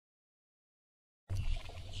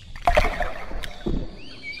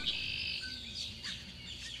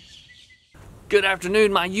Good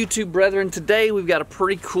afternoon, my YouTube brethren. Today we've got a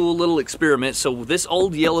pretty cool little experiment. So this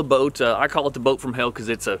old yellow boat, I call it the boat from hell because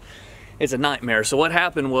it's a nightmare. So what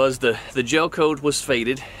happened was the gel coat was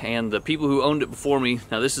faded, and the people who owned it before me,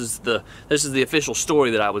 now this is the official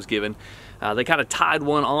story that I was given, they kind of tied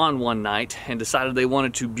one on one night and decided they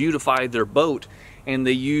wanted to beautify their boat, and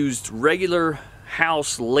they used regular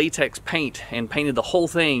house latex paint and painted the whole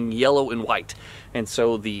thing yellow and white. And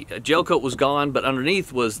so the gel coat was gone, but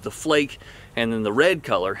underneath was the flake and then the red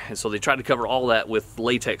color, and so they tried to cover all that with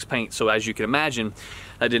latex paint. So as you can imagine,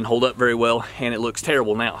 that didn't hold up very well, and it looks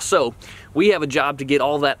terrible now. So we have a job to get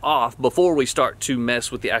all that off before we start to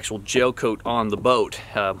mess with the actual gel coat on the boat,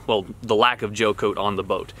 well, the lack of gel coat on the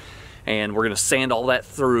boat. And we're going to sand all that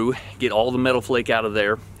through, get all the metal flake out of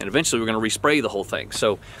there, and eventually we're going to respray the whole thing.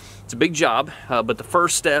 So it's a big job, but the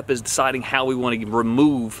first step is deciding how we want to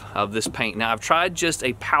remove this paint. Now, I've tried just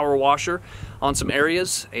a power washer on some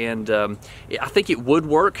areas, and I think it would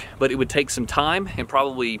work, but it would take some time and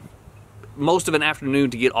probably most of an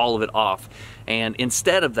afternoon to get all of it off. And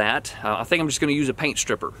instead of that, I think I'm just going to use a paint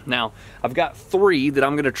stripper. Now, I've got three that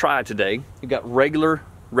I'm going to try today. You've got regular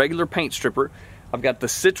paint stripper. I've got the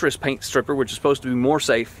citrus paint stripper, which is supposed to be more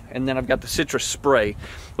safe, and then I've got the citrus spray,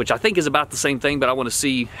 which I think is about the same thing, but I want to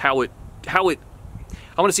see how it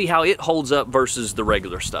holds up versus the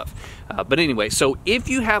regular stuff. But anyway, so if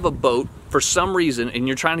you have a boat for some reason and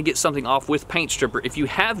you're trying to get something off with paint stripper, if you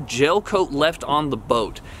have gel coat left on the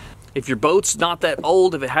boat, if your boat's not that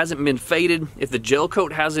old, if it hasn't been faded, if the gel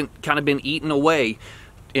coat hasn't kind of been eaten away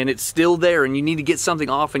and it's still there and you need to get something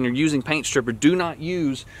off and you're using paint stripper, do not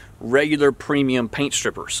use regular premium paint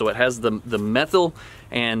stripper. So it has the methyl,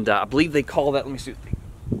 and I believe they call that, let me see,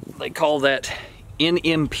 they call that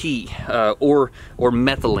NMP, or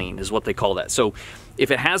methylene is what they call that. So if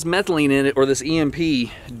it has methylene in it or this EMP,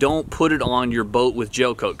 don't put it on your boat with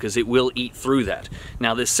gel coat because it will eat through that.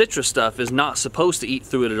 Now, this citrus stuff is not supposed to eat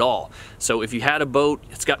through it at all. So if you had a boat,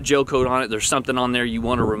 it's got gel coat on it, there's something on there you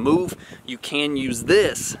want to remove, you can use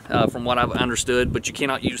this from what I've understood, but you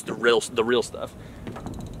cannot use the real stuff,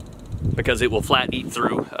 because it will flat eat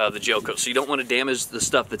through the gel coat. So you don't want to damage the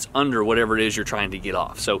stuff that's under whatever it is you're trying to get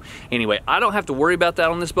off. So anyway, I don't have to worry about that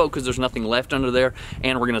on this boat because there's nothing left under there,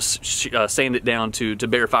 and we're going to sand it down to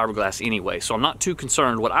bare fiberglass anyway. So I'm not too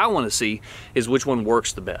concerned. What I want to see is which one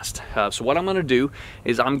works the best. So what I'm going to do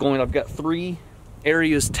is I've got three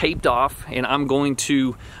areas taped off, and I'm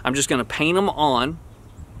just going to paint them on.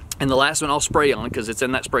 And the last one I'll spray on because it's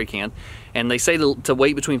in that spray can. And they say to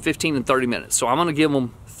wait between 15 and 30 minutes. So I'm gonna give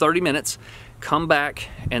them 30 minutes, come back,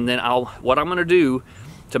 and then what I'm gonna do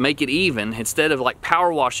to make it even, instead of like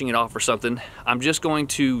power washing it off or something, I'm just going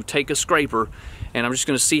to take a scraper and I'm just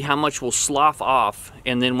gonna see how much will slough off,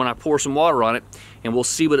 and then when I pour some water on it, and we'll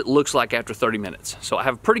see what it looks like after 30 minutes. So I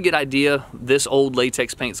have a pretty good idea this old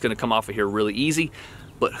latex paint is gonna come off of here really easy,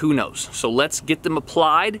 but who knows? So let's get them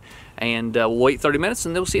applied, and we'll wait 30 minutes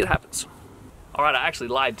and then we'll see what happens. All right, I actually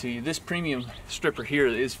lied to you. This premium stripper here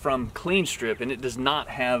is from Clean Strip, and it does not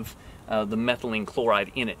have the methylene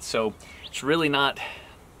chloride in it. So it's really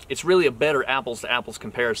a better apples to apples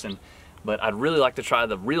comparison, but I'd really like to try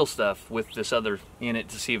the real stuff with this other in it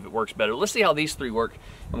to see if it works better. Let's see how these three work,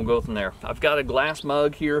 and we'll go from there. I've got a glass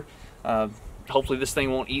mug here. Hopefully this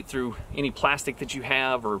thing won't eat through any plastic that you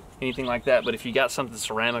have or anything like that, but if you got something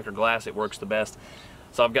ceramic or glass, it works the best.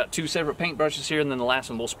 So I've got two separate paint brushes here, and then the last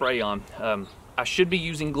one we'll spray on. I should be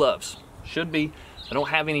using gloves. Should be. I don't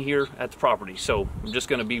have any here at the property, so I'm just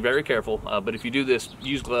going to be very careful. But if you do this,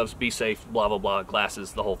 use gloves, be safe, blah, blah, blah,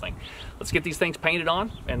 glasses, the whole thing. Let's get these things painted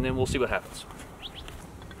on, and then we'll see what happens.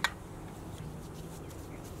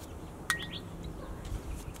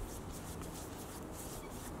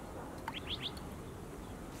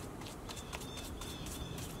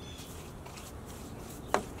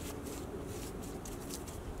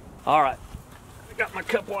 All right, I got my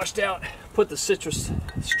cup washed out, put the citrus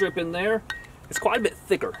strip in there. It's quite a bit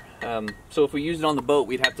thicker, so if we used it on the boat,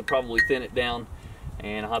 we'd have to probably thin it down,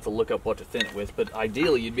 and I'll have to look up what to thin it with, but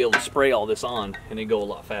ideally you'd be able to spray all this on and it'd go a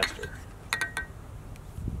lot faster.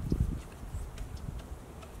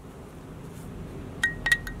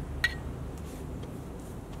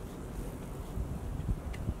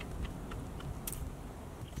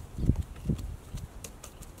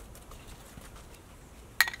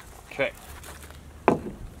 Okay,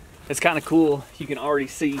 it's kind of cool. You can already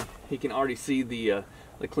see the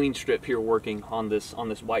clean strip here working on this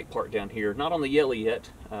white part down here. Not on the yellow yet.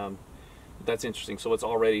 But that's interesting. So it's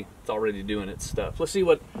already doing its stuff. Let's see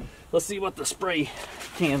what the spray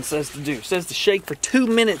can says to do. It says to shake for 2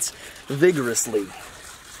 minutes vigorously.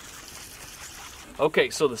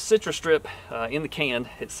 Okay, so the citrus strip in the can,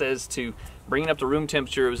 it says to bringing up to room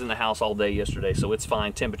temperature. It was in the house all day yesterday, so it's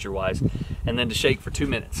fine temperature-wise. And then to shake for 2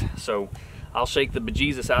 minutes. So I'll shake the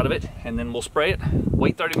bejesus out of it, and then we'll spray it.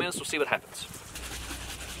 Wait 30 minutes, we'll see what happens.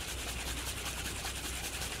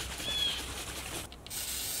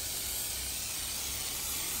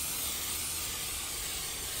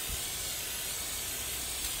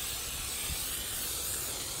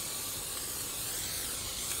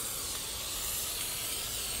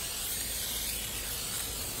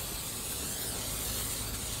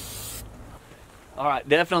 All right,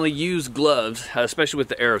 definitely use gloves, especially with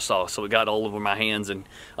the aerosol. So it got all over my hands and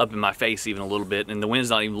up in my face even a little bit, and the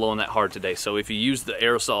wind's not even blowing that hard today. So if you use the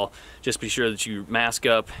aerosol, just be sure that you mask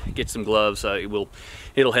up, get some gloves,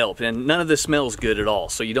 it'll help. And none of this smells good at all,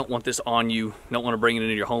 so you don't want this on you. You don't want to bring it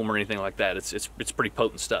into your home or anything like that. It's pretty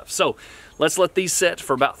potent stuff. So let's let these set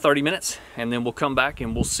for about 30 minutes, and then we'll come back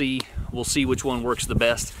and we'll see which one works the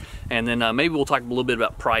best. And then maybe we'll talk a little bit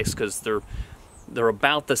about price, because they're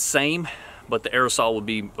about the same, but the aerosol would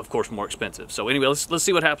be, of course, more expensive. So anyway, let's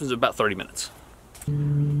see what happens in about 30 minutes.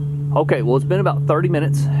 Okay, well, it's been about 30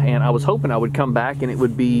 minutes, and I was hoping I would come back and it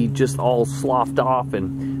would be just all sloughed off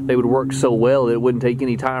and they would work so well that it wouldn't take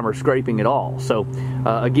any time or scraping at all. So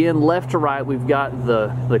again, left to right, we've got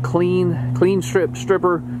the clean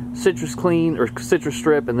stripper, citrus clean or citrus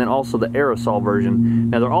strip, and then also the aerosol version.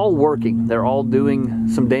 Now they're all working. They're all doing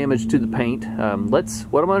some damage to the paint.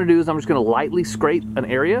 What I'm going to do is I'm just going to lightly scrape an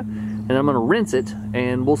area, and I'm going to rinse it,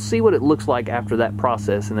 and we'll see what it looks like after that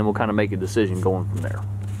process, and then we'll kind of make a decision going from there.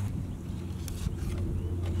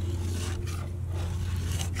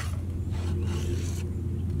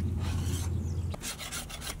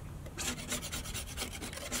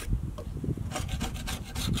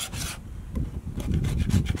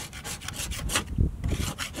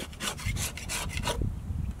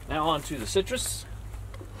 Now on to the citrus.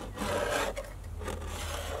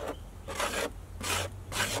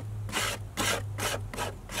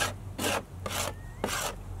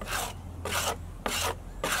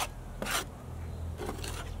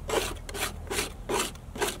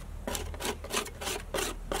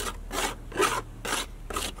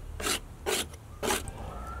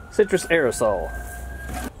 Citrus aerosol.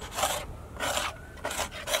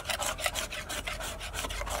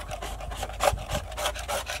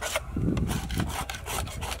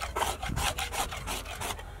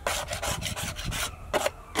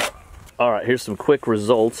 All right, here's some quick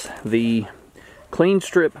results. The Clean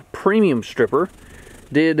Strip Premium Stripper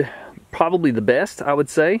did probably the best, I would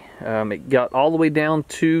say. It got all the way down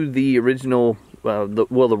to the original,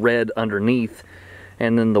 the red underneath,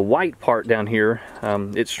 and then the white part down here,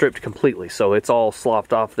 it stripped completely, so it's all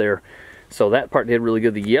sloughed off there. So that part did really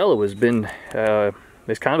good. The yellow has been,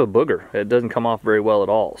 it's kind of a booger. It doesn't come off very well at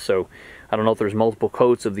all. So I don't know if there's multiple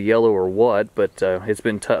coats of the yellow or what, but it's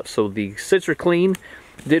been tough. So the Citrus Clean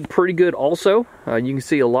did pretty good also. You can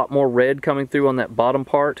see a lot more red coming through on that bottom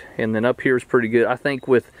part, and then up here is pretty good. I think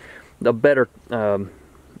with a better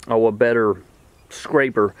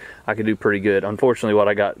scraper, I could do pretty good. Unfortunately, what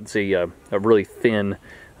I got is a really thin,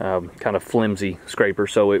 kind of flimsy scraper,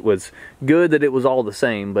 so it was good that it was all the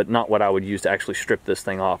same, but not what I would use to actually strip this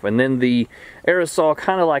thing off. And then the aerosol,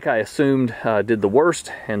 kind of like I assumed, did the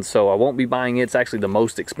worst, and so I won't be buying it. It's actually the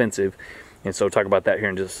most expensive. And so we'll talk about that here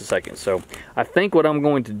in just a second. So I think what I'm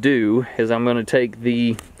going to do is I'm going to take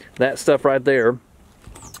that stuff right there,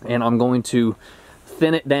 and I'm going to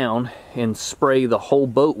thin it down and spray the whole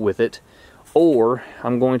boat with it, or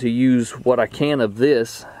I'm going to use what I can of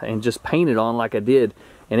this and just paint it on like I did.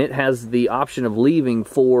 And it has the option of leaving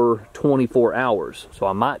for 24 hours. So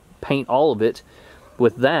I might paint all of it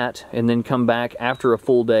with that and then come back after a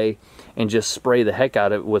full day and just spray the heck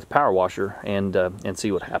out of it with a power washer and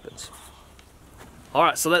see what happens. All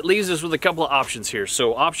right, so that leaves us with a couple of options here.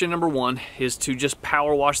 So option number one is to just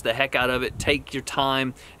power wash the heck out of it. Take your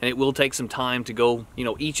time, and it will take some time to go,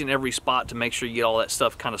 each and every spot to make sure you get all that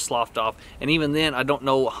stuff kind of sloughed off. And even then, I don't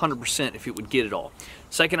know 100% if it would get it all.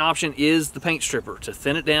 Second option is the paint stripper, to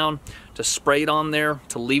thin it down, to spray it on there,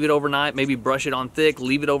 to leave it overnight, maybe brush it on thick,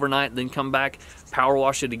 leave it overnight, then come back, power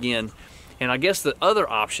wash it again. And I guess the other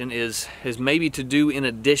option is maybe to do in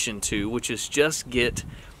addition to, which is just get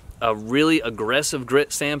a really aggressive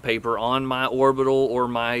grit sandpaper on my orbital or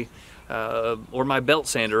my belt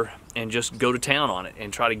sander and just go to town on it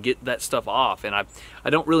and try to get that stuff off. And I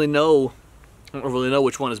don't really know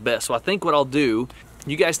which one is best. So I think what I'll do,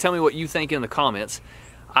 you guys tell me what you think in the comments.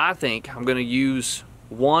 I think I'm going to use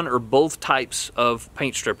one or both types of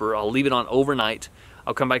paint stripper. I'll leave it on overnight.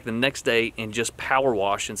 I'll come back the next day and just power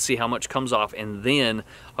wash and see how much comes off, and then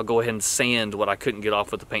I'll go ahead and sand what I couldn't get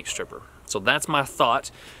off with the paint stripper. So that's my thought.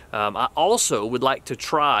 I also would like to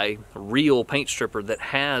try a real paint stripper that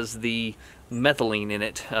has the methylene in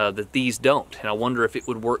it that these don't, and I wonder if it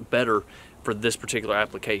would work better for this particular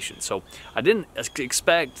application. So I didn't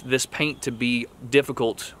expect this paint to be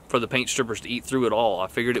difficult for the paint strippers to eat through at all. I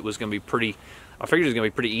figured it was going to be pretty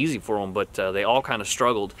easy for them, but they all kind of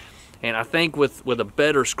struggled. And I think with a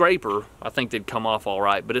better scraper, I think they'd come off all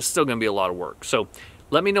right, but it's still going to be a lot of work. So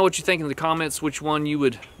let me know what you think in the comments, which one you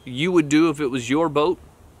would do if it was your boat,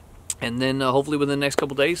 and then hopefully within the next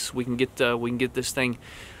couple days we can get this thing.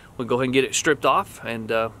 We'll go ahead and get it stripped off and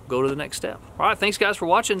go to the next step. All right, thanks guys for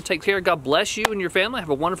watching. Take care. God bless you and your family. Have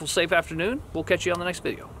a wonderful, safe afternoon. We'll catch you on the next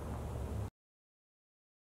video.